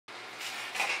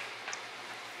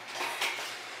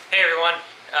everyone.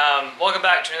 Welcome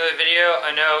back to another video.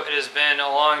 I know it has been a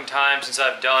long time since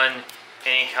I've done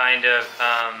any kind of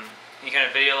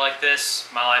video like this.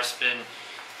 My life's been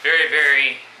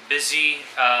very busy.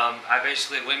 I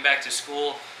basically went back to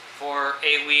school for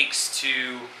 8 weeks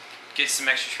to get some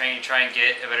extra training to try and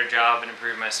get a better job and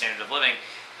improve my standard of living.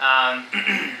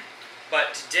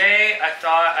 But today I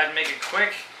thought I'd make a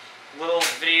quick little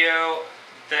video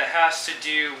that has to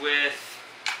do with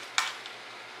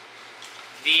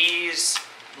these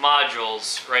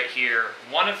modules right here.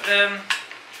 One of them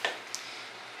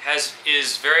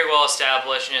is very well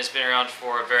established and has been around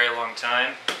for a very long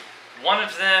time. One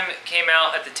of them came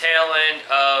out at the tail end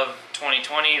of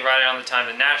 2020, right around the time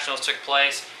the Nationals took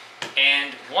place.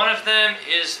 And one of them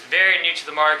is very new to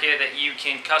the market that you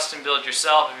can custom build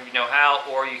yourself if you know how,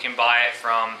 or you can buy it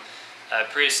from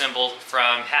pre-assembled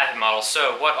from Happy Models.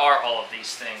 So what are all of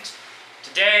these things?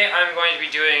 Today I'm going to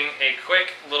be doing a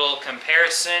quick little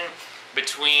comparison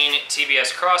between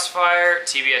Tbs Crossfire,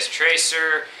 Tbs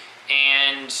Tracer,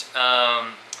 and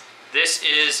this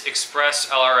is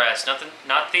ExpressLRS,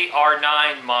 not the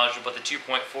R9 module, but the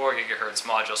 2.4 gigahertz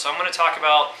module. So I'm going to talk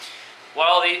about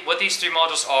what these three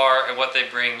modules are and what they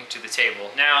bring to the table.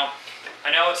 Now,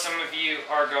 I know what some of you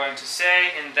are going to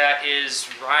say, and that is,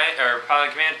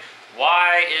 Pilot Command,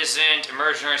 why isn't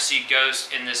Immersion RC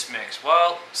Ghost in this mix?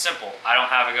 Well, simple. I don't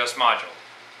have a Ghost module.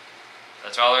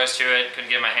 That's all there is to it. Couldn't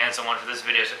get my hands on one for this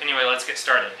video. So anyway, let's get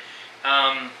started.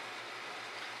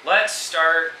 Let's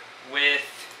start with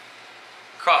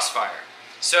Crossfire.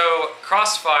 So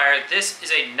Crossfire, this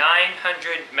is a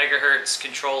 900 megahertz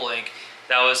control link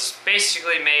that was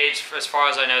basically made, as far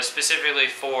as I know, specifically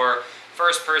for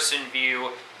first-person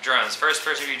view drones.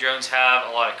 First-person view drones have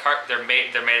a lot of they're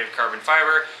made of carbon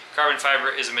fiber. Carbon fiber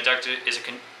is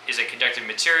a conductive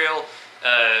material.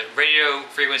 Radio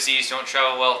frequencies don't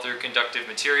travel well through conductive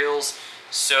materials.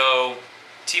 So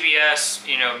TBS,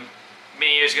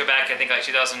 many years ago back, I think like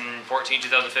 2014,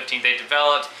 2015, they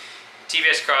developed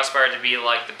Tbs Crossfire to be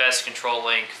like the best control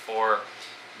link for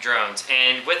drones.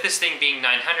 And with this thing being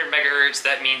 900 megahertz,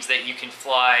 that means that you can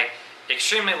fly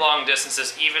extremely long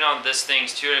distances, even on this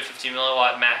thing's 250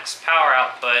 milliwatt max power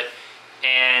output,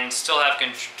 and still have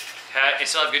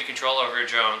good control over your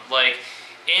drone. Like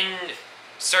in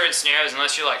certain scenarios,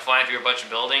 unless you're like flying through a bunch of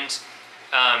buildings,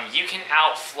 you can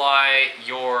outfly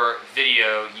your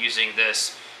video using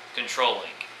this control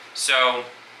link. So,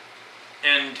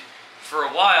 and for a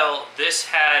while, this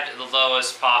had the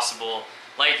lowest possible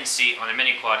latency on a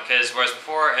mini quad, because whereas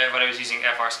before everybody was using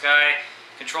FrSky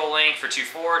control link for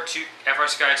 2.4,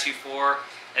 FrSky 2.4,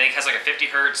 I think has like a 50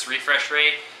 hertz refresh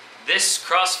rate. This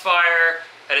Crossfire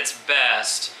at its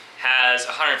best has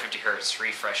 150 hertz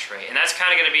refresh rate, and that's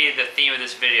kind of going to be the theme of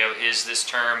this video, is this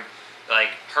term like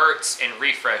hertz and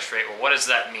refresh rate. Well, what does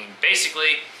that mean?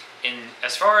 Basically,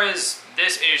 as far as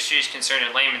this industry is concerned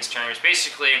in layman's terms,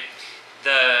 basically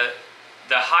the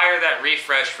higher that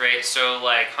refresh rate, so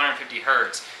like 150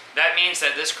 hertz, that means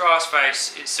that this Crossfire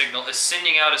signal is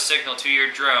sending out a signal to your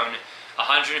drone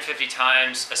 150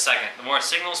 times a second. The more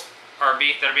signals that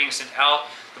are being sent out,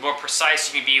 the more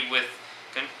precise you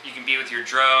can be with your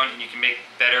drone, and you can make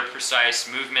better precise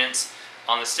movements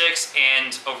on the sticks,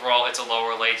 and overall it's a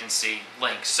lower latency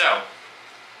link. So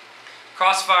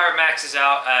Crossfire maxes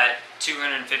out at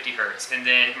 250 hertz, and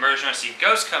then Immersion RC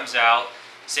Ghost comes out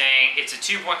saying it's a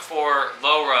 2.4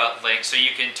 LoRa link, so you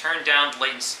can turn down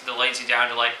the latency down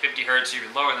to like 50 hertz or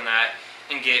even lower than that,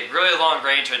 and get really long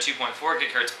range at 2.4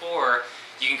 gigahertz, or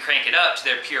you can crank it up to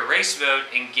their pure race mode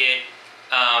and get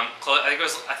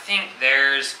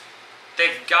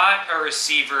they've got a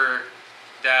receiver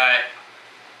that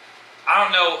I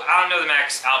don't know the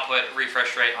max output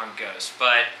refresh rate on Ghost,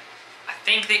 but I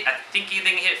think they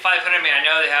can hit 500. I mean, I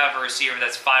know they have a receiver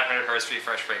that's 500 hertz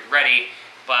refresh rate ready,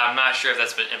 but I'm not sure if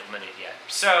that's been implemented yet.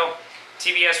 So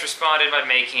TBS responded by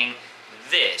making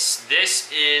this.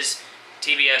 This is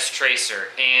Tbs Tracer,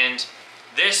 and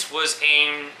this was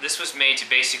made to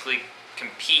basically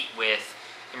compete with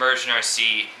Immersion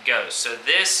RC Ghost. So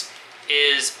this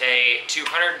is a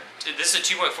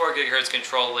 2.4 gigahertz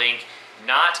control link,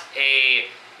 not a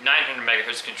 900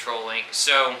 megahertz control link.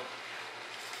 So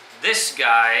this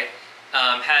guy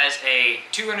has a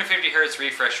 250 hertz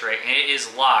refresh rate, and it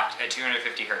is locked at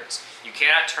 250 hertz. You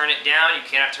cannot turn it down, you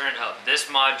cannot turn it up. This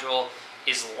module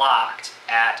is locked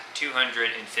at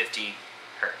 250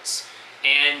 hertz.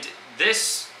 And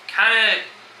this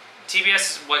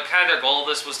TBS, what kind of their goal of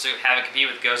this was to have it compete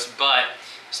with Ghost, but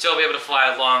still be able to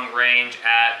fly long range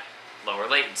at lower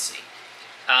latency.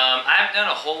 I haven't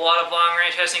done a whole lot of long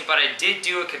range testing, but I did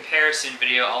do a comparison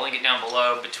video, I'll link it down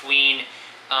below, between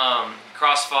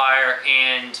Crossfire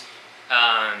and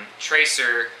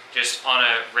Tracer just on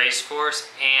a race course,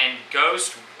 and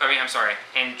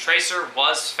and Tracer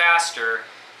was faster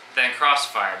than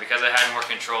Crossfire because I had more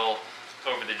control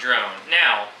over the drone.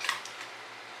 Now,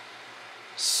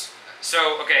 so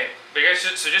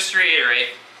just to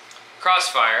reiterate,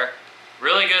 Crossfire,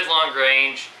 really good long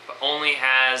range, but only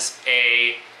has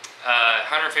a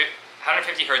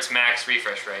 150 hertz max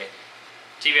refresh rate.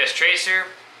 Tbs Tracer,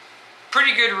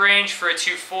 pretty good range for a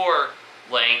 2.4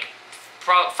 link,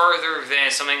 further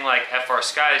than something like FR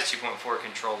Sky's 2.4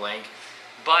 control link,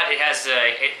 but it has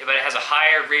a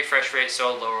higher refresh rate,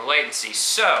 so a lower latency.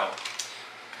 So,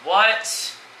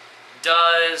 what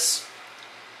does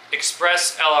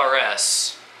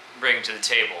ExpressLRS bring to the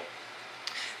table?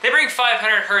 They bring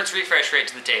 500 hertz refresh rate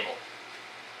to the table.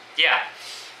 Yeah,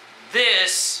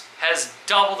 this has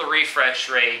double the refresh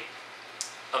rate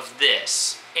of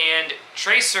this, and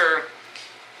Tracer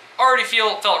already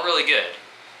felt really good.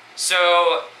 So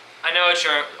I know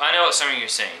what some of you are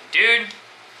saying, dude.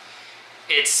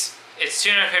 It's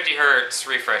 250 hertz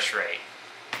refresh rate.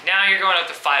 Now you're going up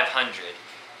to 500.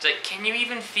 It's like, can you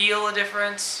even feel a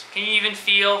difference? Can you even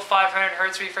feel 500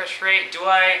 hertz refresh rate?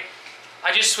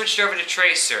 I just switched over to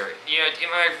Tracer. You know,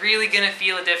 am I really gonna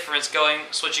feel a difference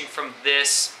switching from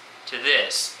this to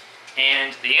this?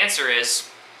 And the answer is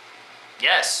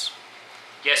yes.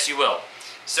 Yes, you will.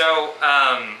 So,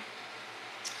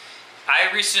 I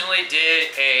recently did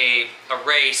a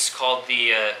race called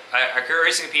I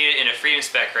recently competed in a Freedom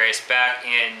Spec race back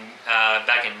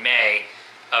in May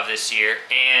of this year,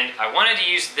 and I wanted to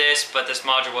use this, but this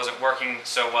module wasn't working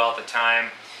so well at the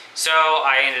time, so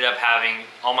I ended up having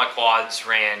all my quads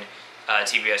ran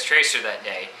Tbs Tracer that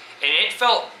day, and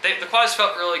the quads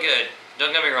felt really good.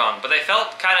 Don't get me wrong, but they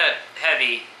felt kind of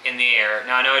heavy in the air.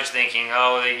 Now I know what you're thinking,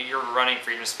 oh, you're running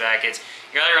Freedom Spec,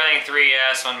 you're only running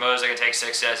 3S on modes that can take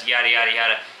 6S, yada yada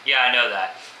yada. Yeah, I know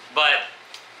that. But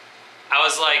I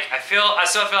was like, I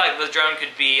still feel like the drone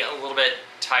could be a little bit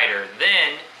tighter.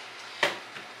 Then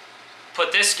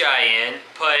put this guy in,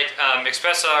 put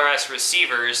ExpressLRS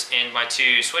receivers in my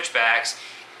two switchbacks,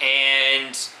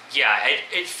 and yeah,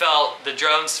 the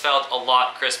drones felt a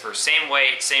lot crisper. Same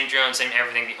weight, same drone, same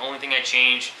everything. The only thing I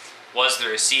changed was the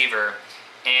receiver.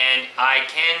 And I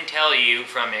can tell you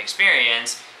from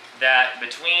experience that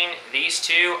between these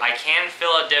two, I can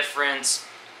feel a difference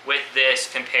with this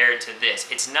compared to this.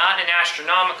 It's not an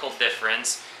astronomical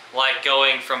difference like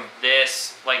going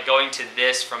to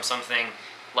this from something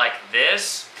like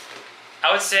this.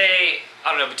 I would say,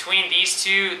 I don't know, between these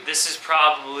two, this is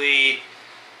probably,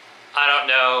 I don't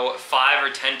know, 5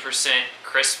 or 10%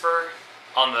 crisper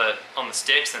on the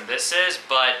sticks than this is,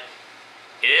 but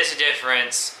it is a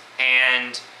difference,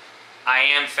 and I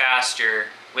am faster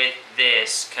with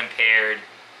this compared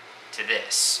to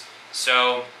this.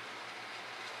 So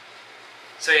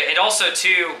yeah, and also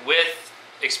too, with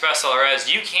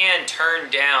ExpressLRS, you can turn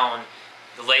down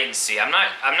the latency. I'm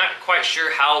not quite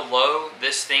sure how low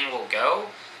this thing will go,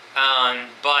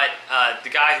 but the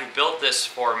guy who built this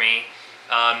for me,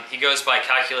 he goes by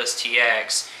Calculus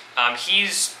TX.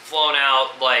 He's flown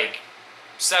out like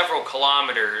several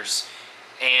kilometers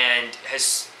and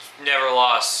has never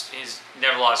lost his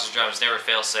drone. He's never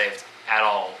fail-safed at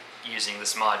all using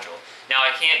this module. Now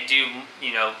I can't do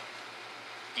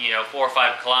 4 or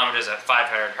 5 kilometers at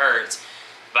 500 hertz,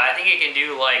 but I think it can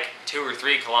do like 2 or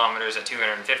 3 kilometers at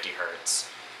 250 hertz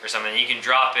or something. You can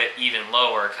drop it even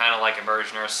lower, kind of like a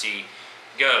Merge North Sea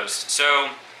Ghost. So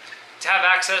to have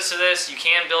access to this, you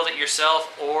can build it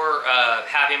yourself, or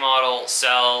Happy Model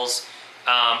sells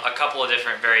a couple of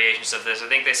different variations of this. I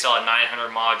think they sell a 900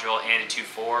 module and a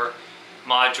 2.4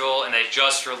 module, and they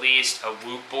just released a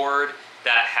Whoop board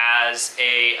that has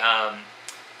an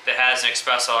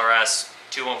ExpressLRS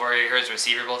 2.4 GHz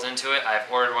receiver built into it. I've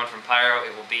ordered one from Pyro.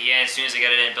 It will be in. As soon as I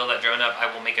get it in and build that drone up, I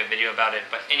will make a video about it.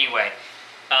 But anyway,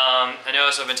 I know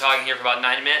I've been talking here for about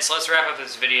 9 minutes, so let's wrap up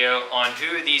this video on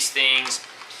who are these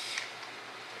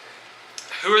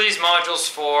modules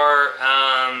for,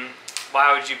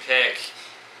 why would you pick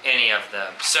any of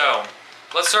them? So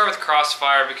let's start with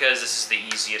Crossfire, because this is the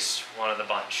easiest one of the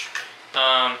bunch.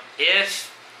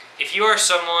 If you are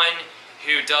someone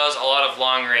who does a lot of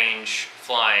long range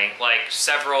flying, like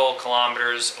several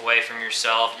kilometers away from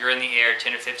yourself, you're in the air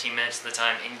 10 or 15 minutes at the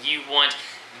time, and you want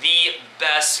the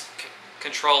best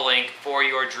control link for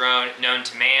your drone known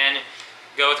to man,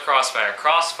 go with Crossfire.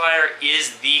 Crossfire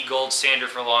is the gold standard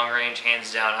for long range,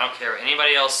 hands down. I don't care what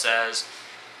anybody else says.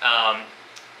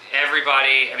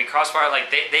 Crossfire, like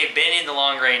they've been in the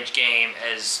long range game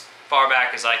as far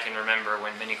back as I can remember,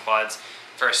 when mini quads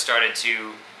first started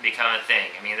to become a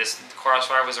thing. I mean, this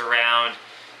Crossfire was around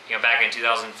back in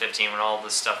 2015 when all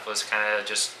this stuff was kind of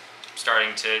just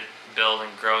starting to build and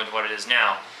grow into what it is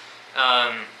now.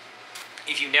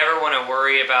 If you never want to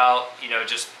worry about,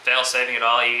 just fail-safing at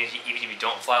all, even if you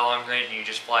don't fly long range and you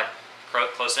just fly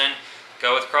close in,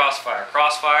 go with Crossfire.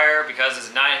 Crossfire, because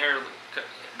it's 900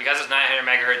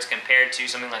 megahertz compared to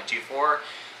something like 2.4,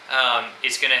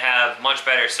 it's going to have much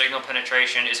better signal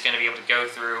penetration. It's going to be able to go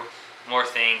through more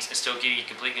things and still give you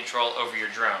complete control over your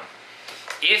drone.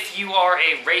 If you are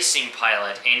a racing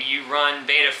pilot and you run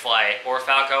Betaflight or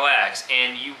Falco X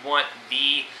and you want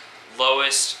the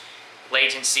lowest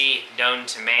latency known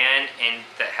to man and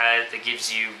that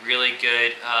gives you really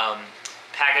good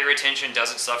packet retention,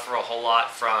 doesn't suffer a whole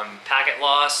lot from packet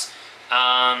loss,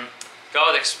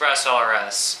 go with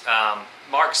ExpressLRS.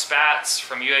 Mark Spatz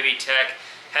from UAV Tech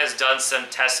has done some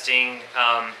testing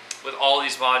with all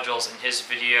these modules in his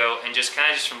video, and just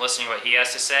from listening to what he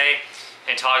has to say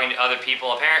and talking to other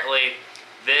people, apparently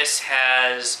this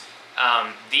has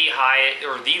the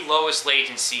lowest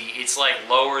latency. It's like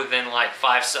lower than like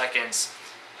 5 seconds.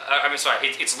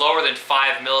 It's lower than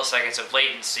 5 milliseconds of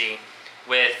latency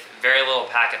with very little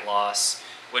packet loss,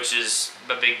 which is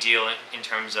a big deal in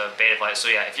terms of Betaflight. So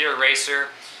yeah, if you're a racer,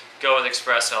 go with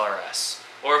ExpressLRS.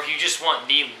 Or if you just want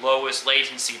the lowest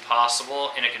latency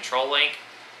possible in a control link,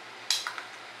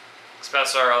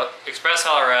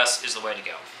 ExpressLRS is the way to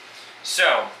go.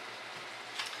 So,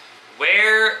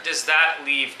 where does that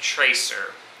leave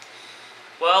Tracer?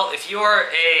 Well, if you are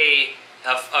a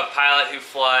pilot who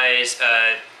flies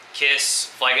KISS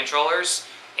flight controllers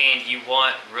and you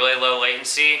want really low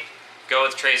latency, go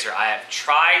with Tracer. I have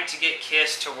tried to get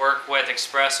KISS to work with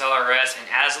ExpressLRS, and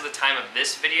as of the time of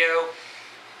this video,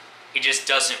 it just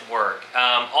doesn't work.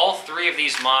 All three of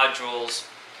these modules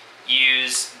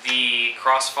use the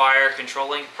Crossfire control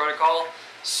link protocol.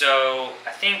 So I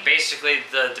think basically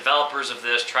the developers of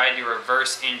this tried to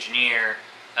reverse engineer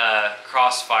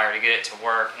Crossfire to get it to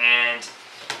work, and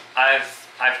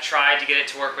I've tried to get it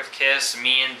to work with KISS.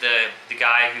 Me and the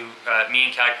guy who, me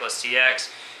and Calculus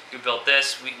TX, who built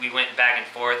this, we went back and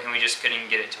forth and we just couldn't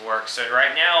get it to work. So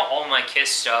right now all my KISS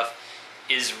stuff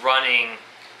is running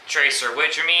Tracer,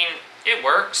 which, I mean, it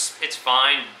works, it's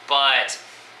fine, but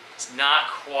it's not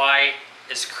quite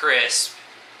as crisp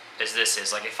as this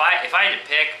is. Like if I had to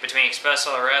pick between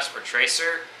ExpressLRS or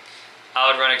Tracer,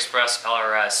 I would run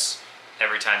ExpressLRS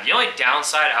every time. The only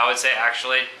downside, I would say,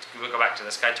 actually, we'll go back to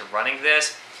this guy, to running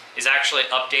this, is actually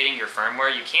updating your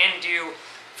firmware. You can do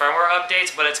firmware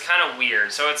updates, but it's kind of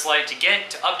weird. So it's like, to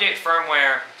update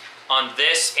firmware on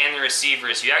this and the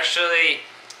receivers, you actually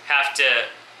have to,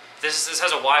 this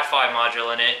has a Wi-Fi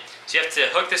module in it, so you have to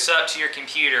hook this up to your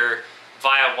computer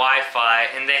via Wi-Fi,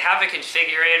 and they have a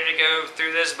configurator to go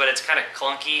through this, but it's kind of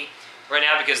clunky right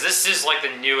now because this is like the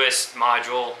newest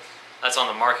module that's on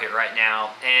the market right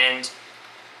now, and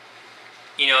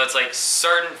it's like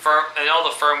and all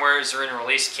the firmwares are in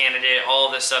release candidate. All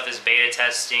of this stuff is beta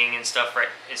testing and stuff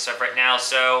right now,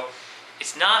 so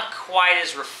it's not quite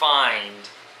as refined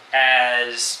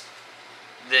as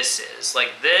this is.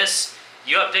 Like this,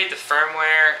 you update the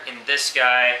firmware in this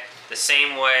guy the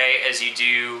same way as you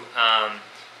do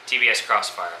Tbs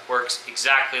Crossfire. Works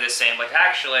exactly the same. Like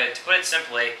actually, to put it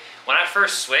simply, when I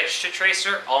first switched to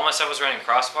Tracer, all my stuff was running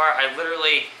Crossfire. I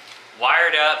literally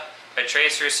wired up a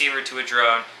Tracer receiver to a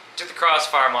drone, took the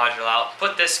Crossfire module out,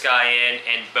 put this guy in,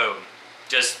 and boom.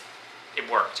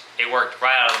 It worked. It worked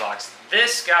right out of the box.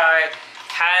 This guy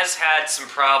has had some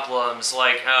problems,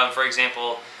 like for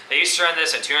example, they used to run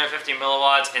this at 250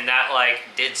 milliwatts, and that like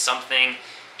did something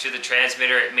to the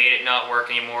transmitter. It made it not work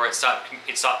anymore. It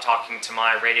stopped talking to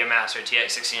my Radio Master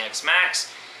TX16X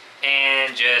Max,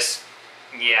 and just,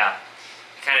 yeah,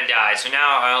 it kind of died. So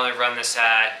now I only run this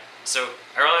at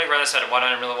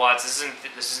 100 milliwatts. This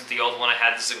isn't the old one I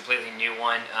had. This is a completely new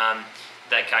one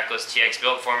that Calculus TX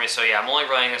built for me. So yeah, I'm only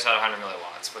running this at 100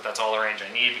 milliwatts, but that's all the range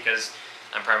I need because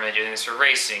I'm primarily doing this for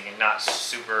racing and not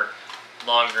super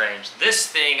long range. This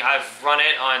thing, I've run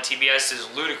it on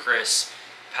TBS's ludicrous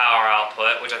power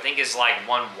output, which I think is like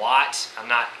 1 watt. I'm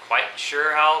not quite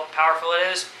sure how powerful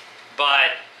it is,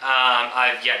 but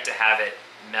I've yet to have it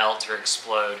melt or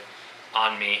explode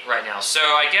on me right now. So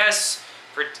I guess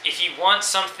if you want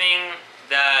something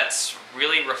that's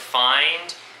really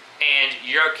refined and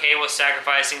you're okay with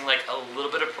sacrificing like a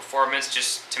little bit of performance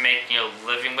just to make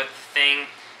living with the thing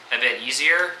a bit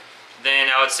easier, then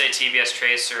I would say TBS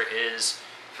Tracer is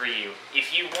for you.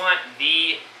 If you want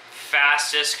the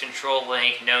fastest control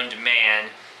link known to man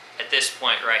at this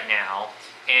point right now,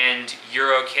 and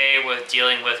you're okay with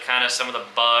dealing with kind of some of the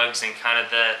bugs and kind of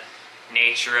the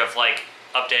nature of like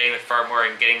updating the firmware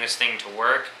and getting this thing to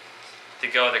work, to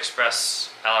go with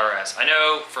ExpressLRS. I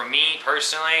know for me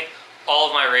personally, all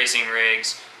of my racing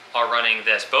rigs are running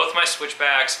this. Both my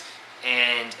switchbacks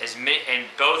and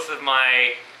both of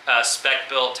my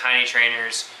spec-built tiny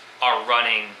trainers are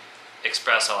running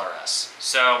ExpressLRS.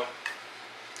 So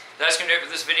that's gonna do it for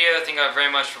this video. Thank you all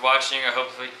very much for watching. I hope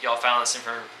y'all found this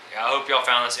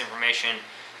information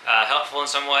helpful in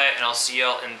some way, and I'll see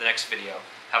y'all in the next video.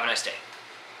 Have a nice day.